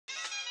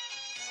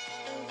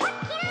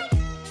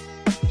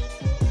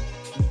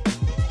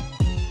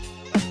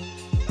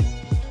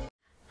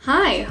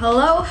Hi,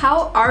 hello,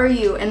 how are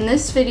you? In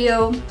this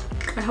video,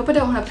 I hope I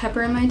don't have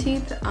pepper in my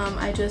teeth.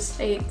 I just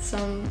ate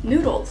some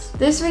noodles.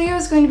 This video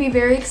is going to be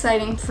very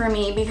exciting for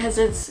me because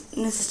it's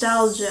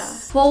nostalgia,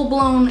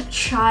 full-blown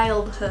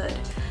childhood,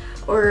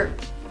 or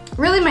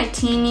really my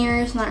teen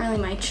years, not really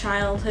my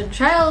childhood.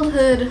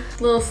 Childhood,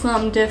 a little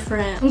something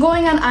different. I'm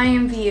going on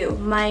IMVU.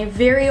 My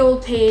very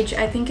old page,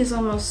 I think, is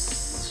almost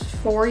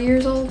 4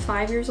 years old,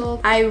 5 years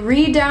old. I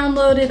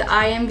re-downloaded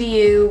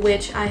IMVU,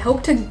 which I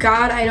hope to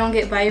God I don't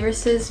get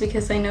viruses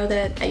because I know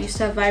that I used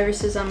to have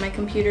viruses on my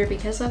computer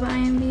because of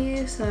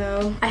IMVU,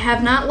 so I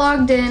have not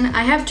logged in.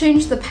 I have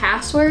changed the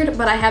password,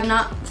 but I have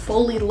not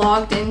fully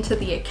logged into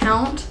the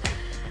account.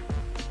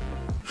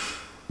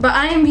 But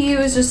IMVU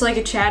is just like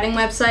a chatting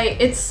website.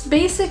 It's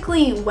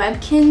basically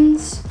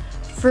webkins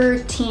for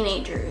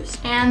teenagers,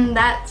 and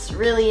that's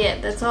really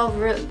it. That's all.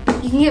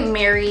 You can get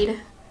married.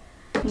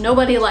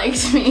 Nobody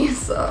liked me,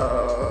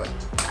 so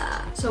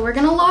we're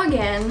gonna log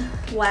in.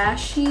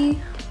 Flashy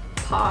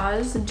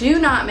pause. Do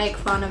not make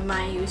fun of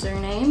my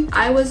username.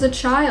 I was a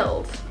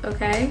child,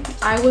 okay?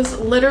 I was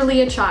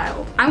literally a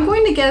child. I'm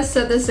going to guess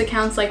that this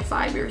account's like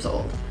 5 years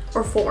old,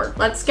 or 4.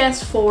 Let's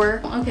guess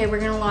 4. Okay, we're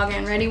gonna log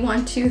in. Ready?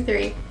 1, 2,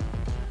 3.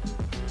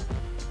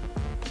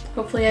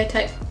 Hopefully I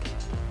type.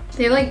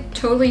 They like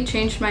totally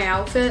changed my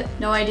outfit.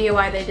 No idea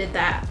why they did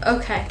that.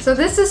 Okay, so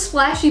this is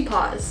Flashy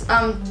Paws.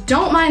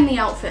 Don't mind the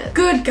outfit.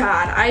 Good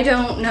God, I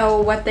don't know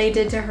what they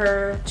did to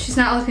her. She's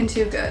not looking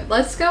too good.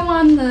 Let's go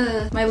on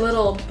my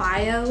little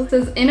bio. It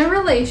says in a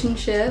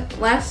relationship,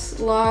 last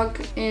log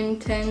in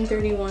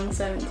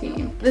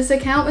 10/31/17. This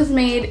account was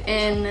made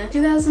in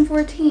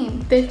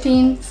 2014,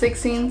 15,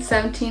 16,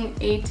 17,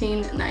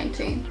 18,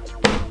 19.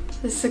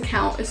 This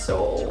account is so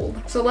old.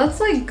 So let's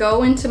like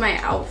go into my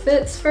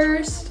outfits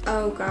first.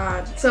 Oh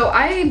God. So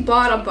I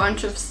bought a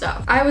bunch of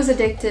stuff. I was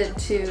addicted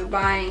to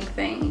buying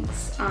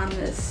things on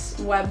this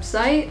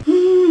website.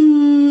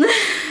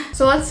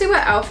 So let's see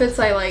what outfits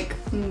I like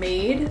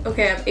made.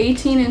 Okay, I have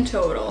 18 in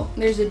total.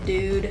 There's a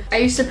dude. I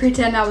used to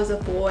pretend I was a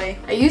boy.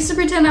 I used to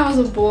pretend I was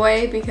a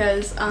boy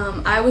because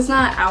I was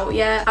not out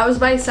yet. I was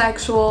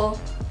bisexual.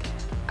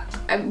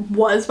 I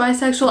was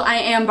bisexual. I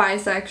am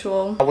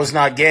bisexual. I was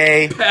not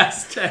gay.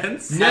 Past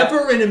tense.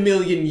 Never in a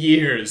million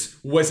years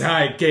was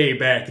I gay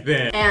back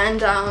then.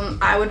 And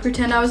I would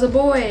pretend I was a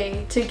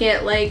boy to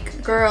get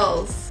like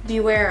girls.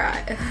 Beware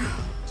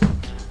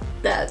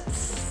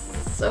That's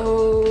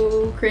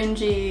so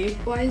cringy.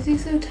 Why is he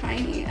so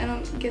tiny? I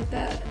don't get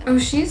that. Oh,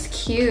 she's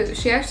cute.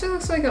 She actually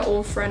looks like an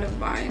old friend of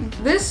mine.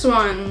 This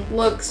one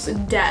looks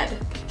dead.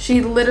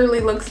 She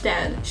literally looks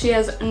dead. She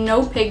has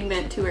no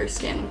pigment to her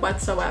skin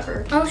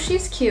whatsoever. Oh,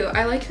 she's cute.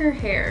 I like her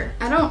hair.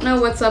 I don't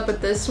know what's up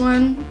with this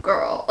one.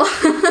 Girl.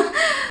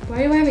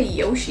 Why do I have a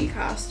Yoshi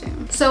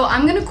costume? So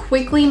I'm gonna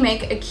quickly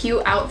make a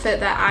cute outfit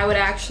that I would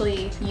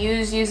actually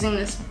use using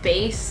this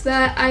base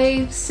that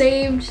I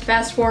saved.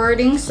 Fast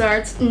forwarding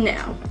starts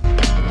now.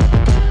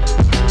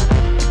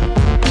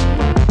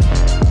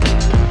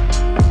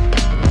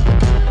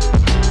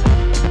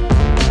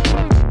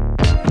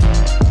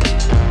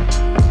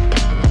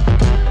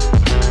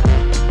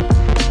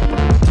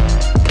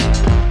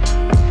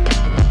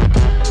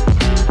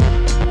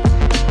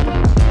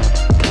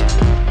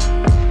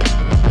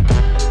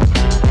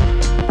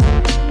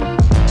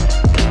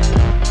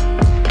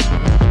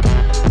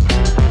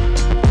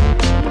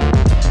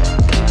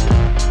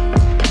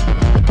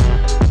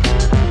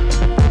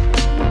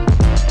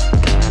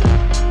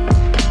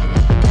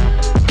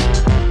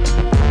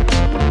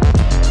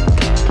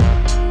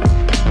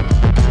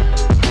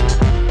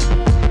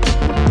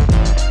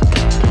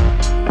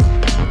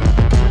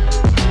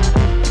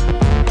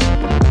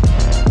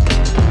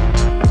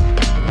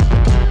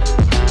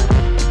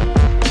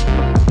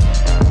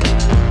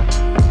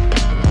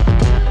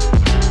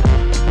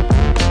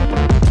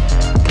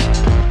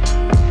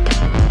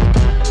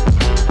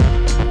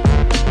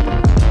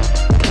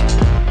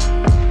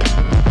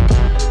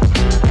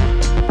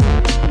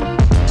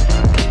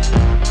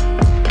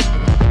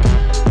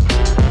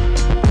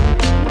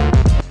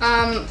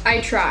 I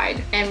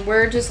tried, and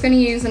we're just gonna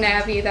use an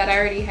Abby that I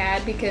already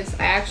had because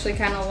I actually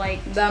kind of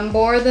like them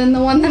more than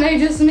the one that I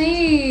just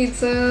made,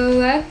 so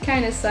that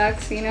kind of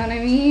sucks, you know what I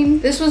mean?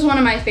 This was one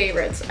of my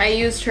favorites. I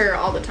used her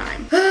all the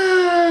time.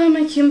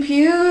 My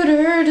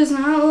computer does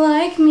not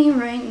like me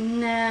right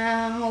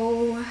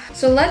now.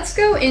 So let's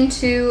go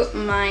into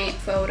my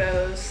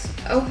photos.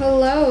 Oh,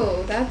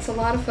 hello. That's a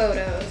lot of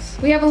photos.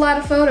 We have a lot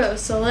of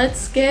photos, so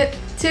let's get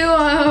to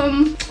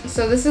them.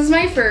 So this is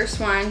my first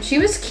one. She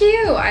was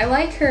cute. I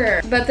like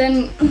her. But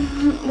then,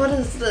 what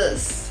is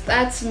this?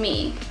 That's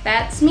me.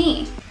 That's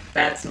me.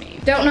 That's me.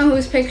 Don't know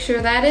whose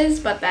picture that is,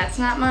 but that's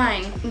not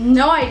mine.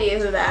 No idea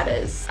who that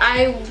is.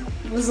 I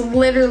was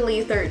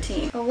literally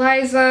 13.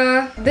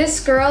 Eliza, this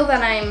girl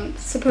that I'm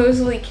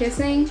supposedly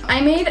kissing,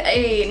 I made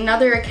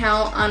another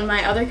account on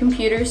my other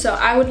computer, so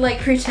I would like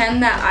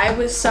pretend that I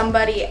was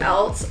somebody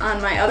else on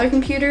my other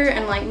computer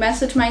and like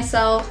message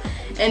myself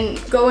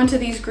and go into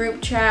these group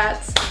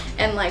chats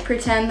and like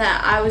pretend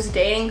that I was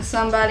dating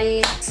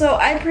somebody. So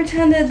I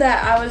pretended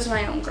that I was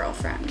my own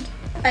girlfriend.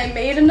 I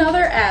made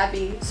another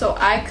Abby so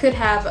I could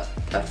have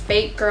a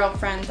fake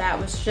girlfriend that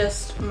was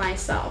just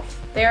myself.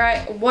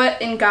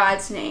 What in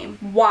God's name?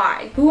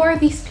 Why? Who are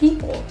these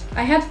people?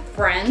 I had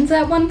friends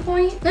at one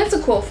point. That's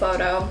a cool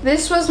photo.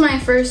 This was my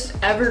first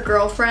ever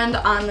girlfriend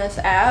on this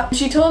app.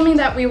 She told me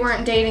that we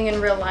weren't dating in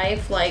real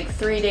life like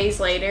 3 days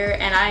later,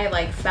 and I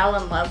like fell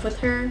in love with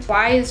her.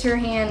 Why is her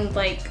hand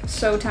like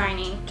so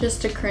tiny?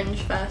 Just a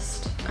cringe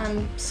fest.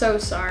 I'm so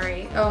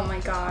sorry. Oh my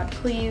god.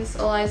 Please,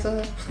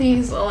 Eliza.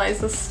 Please,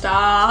 Eliza,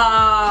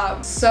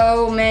 stop.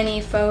 So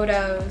many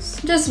photos.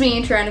 Just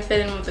me trying to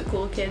fit in with the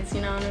cool kids, you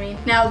know what I mean?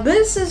 Now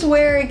this is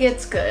where it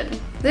gets good.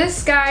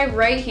 This guy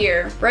right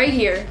here,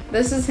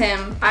 this is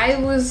him. I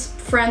was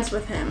friends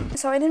with him.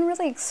 So I didn't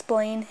really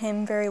explain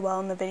him very well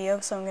in the video,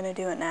 so I'm gonna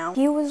do it now.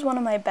 He was one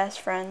of my best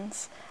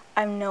friends.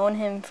 I've known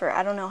him for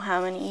I don't know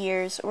how many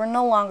years. We're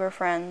no longer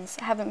friends.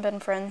 Haven't been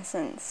friends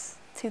since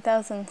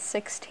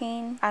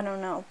 2016, I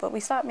don't know, but we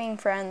stopped being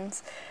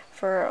friends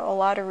for a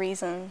lot of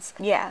reasons.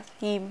 Yeah,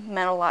 he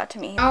meant a lot to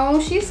me.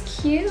 Oh, she's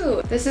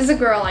cute. This is a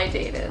girl I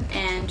dated,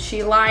 and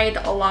she lied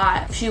a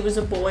lot. If she was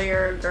a boy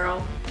or a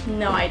girl,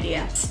 no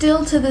idea.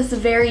 Still to this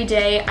very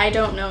day, I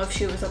don't know if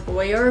she was a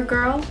boy or a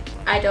girl.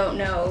 I don't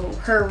know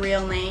her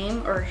real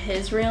name or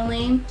his real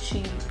name.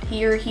 She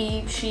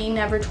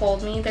never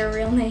told me their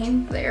real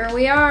name. There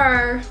we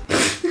are.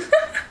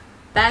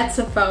 That's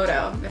a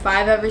photo. If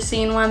I've ever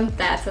seen one,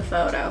 that's a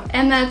photo.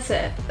 And that's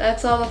it.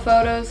 That's all the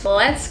photos.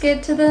 Let's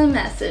get to the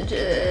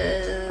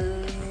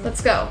messages.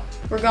 Let's go.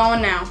 We're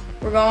going now.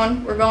 We're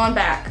going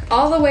back.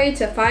 All the way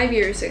to 5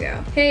 years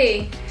ago.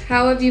 Hey,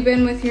 how have you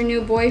been with your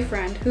new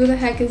boyfriend? Who the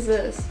heck is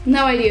this?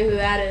 No idea who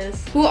that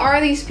is. Who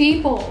are these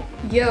people?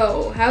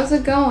 Yo, how's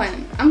it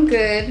going? I'm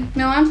good.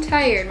 No, I'm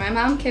tired. My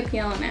mom kept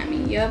yelling at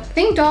me. Yup. I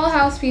think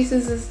Dollhouse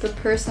Pieces is the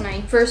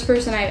first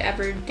person I've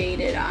ever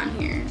dated on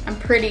here. I'm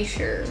pretty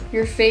sure.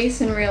 Your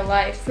face in real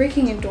life.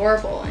 Freaking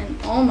adorable. And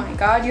oh my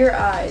god, your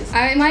eyes.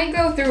 I might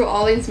go through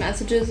all these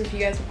messages if you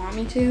guys want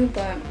me to,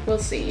 but we'll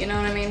see. You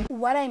know what I mean?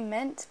 What I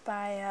meant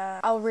by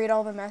I'll read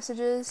all the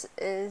messages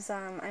is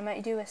I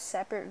might do a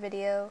separate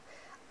video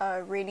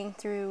reading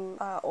through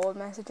old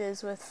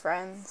messages with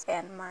friends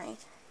and my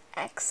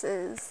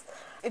exes.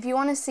 If you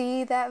want to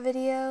see that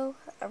video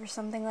or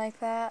something like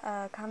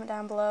that, comment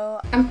down below.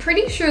 I'm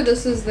pretty sure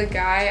this is the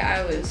guy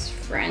I was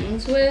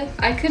friends with.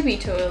 I could be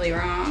totally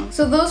wrong.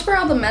 So those were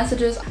all the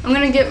messages. I'm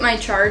gonna get my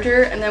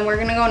charger and then we're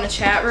gonna go in a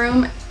chat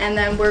room and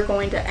then we're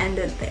going to end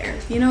it there.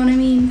 You know what I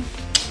mean?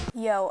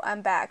 Yo,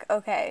 I'm back.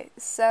 Okay,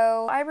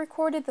 so I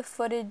recorded the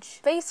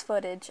face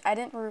footage. I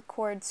didn't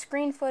record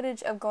screen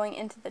footage of going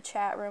into the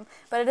chat room,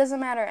 but it doesn't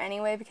matter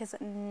anyway because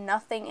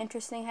nothing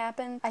interesting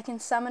happened. I can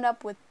sum it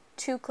up with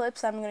 2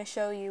 clips I'm going to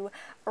show you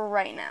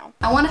right now.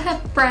 I want to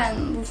have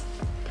friends.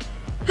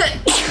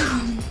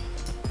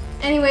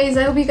 Anyways,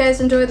 I hope you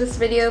guys enjoyed this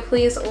video.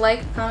 Please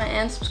like, comment,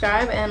 and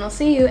subscribe, and I'll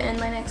see you in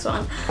my next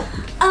one.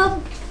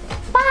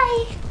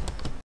 Bye!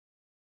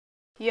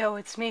 Yo,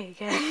 it's me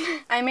again.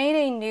 I made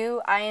a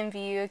new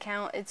IMVU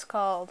account. It's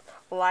called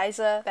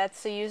Eliza.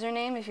 That's the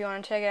username if you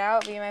want to check it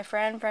out. Be my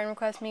friend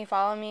request me,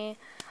 follow me.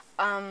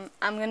 I'm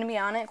gonna be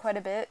on it quite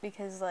a bit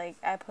because like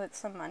I put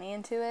some money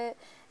into it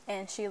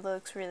and she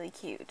looks really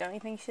cute. Don't you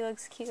think she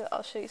looks cute?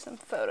 I'll show you some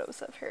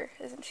photos of her.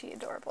 Isn't she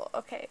adorable?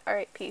 Okay,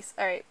 alright, peace.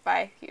 Alright,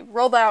 bye.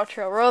 Roll the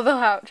outro, roll the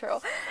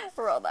outro,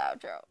 roll the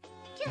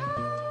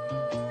outro.